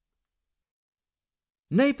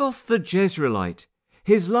Naboth the Jezreelite,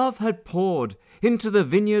 his love had poured into the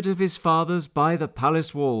vineyard of his fathers by the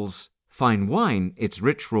palace walls, fine wine its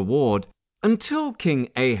rich reward, until King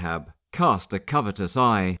Ahab cast a covetous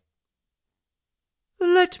eye.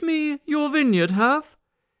 "Let me your vineyard have,"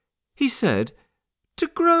 he said, "to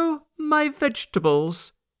grow my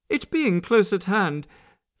vegetables, it being close at hand,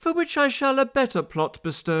 for which I shall a better plot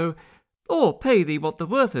bestow, or pay thee what the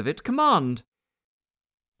worth of it command."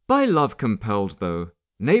 By love compelled, though,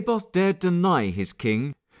 Naboth dared deny his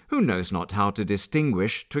king, who knows not how to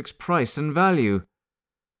distinguish twixt price and value.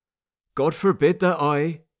 "God forbid that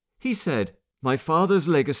I," he said, "my father's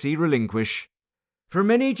legacy relinquish. For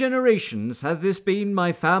many generations hath this been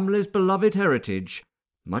my family's beloved heritage.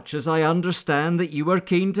 Much as I understand that you are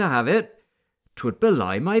keen to have it, 'twould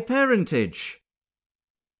belie my parentage."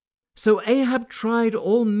 So Ahab tried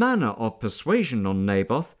all manner of persuasion on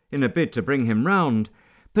Naboth in a bid to bring him round,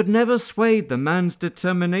 but never swayed the man's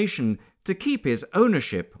determination to keep his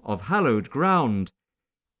ownership of hallowed ground.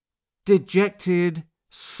 Dejected,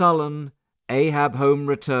 sullen, Ahab home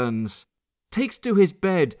returns, takes to his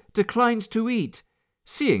bed, declines to eat,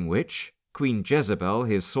 seeing which Queen Jezebel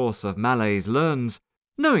his source of malaise learns,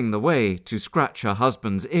 knowing the way to scratch her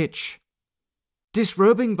husband's itch.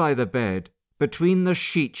 Disrobing by the bed, between the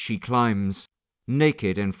sheets she climbs,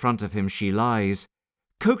 naked in front of him she lies,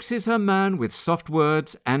 coaxes her man with soft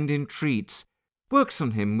words and entreats, works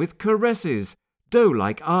on him with caresses,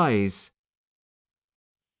 doe-like eyes.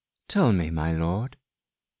 "Tell me, my lord,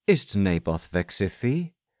 is't Naboth vexeth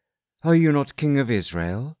thee? Are you not king of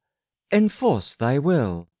Israel? Enforce thy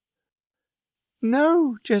will."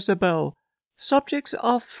 "No, Jezebel. Subjects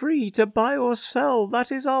are free to buy or sell.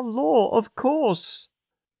 That is our law, of course."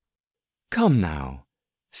 "Come now,"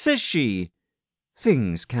 says she,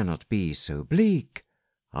 "things cannot be so bleak.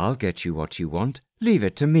 I'll get you what you want, leave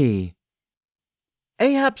it to me."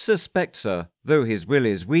 Ahab suspects her, though his will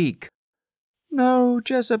is weak. "No,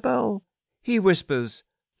 Jezebel," he whispers,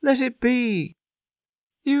 "let it be.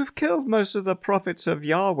 You've killed most of the prophets of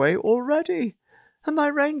Yahweh already, and my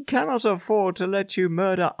reign cannot afford to let you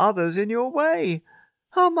murder others in your way.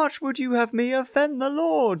 How much would you have me offend the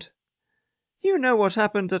Lord? You know what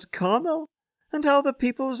happened at Carmel, and how the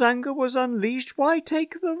people's anger was unleashed. Why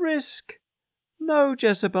take the risk? No,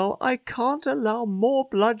 Jezebel, I can't allow more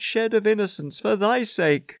bloodshed of innocence for thy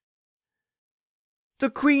sake." The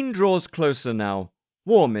queen draws closer now,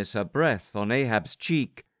 warm is her breath on Ahab's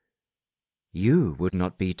cheek. "You would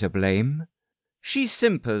not be to blame." She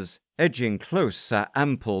simpers, edging close her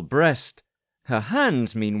ample breast. Her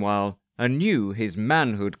hands, meanwhile, anew his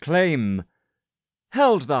manhood claim.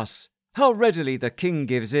 Held thus, how readily the king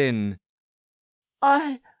gives in.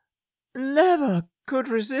 "I never could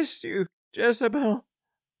resist you, Jezebel.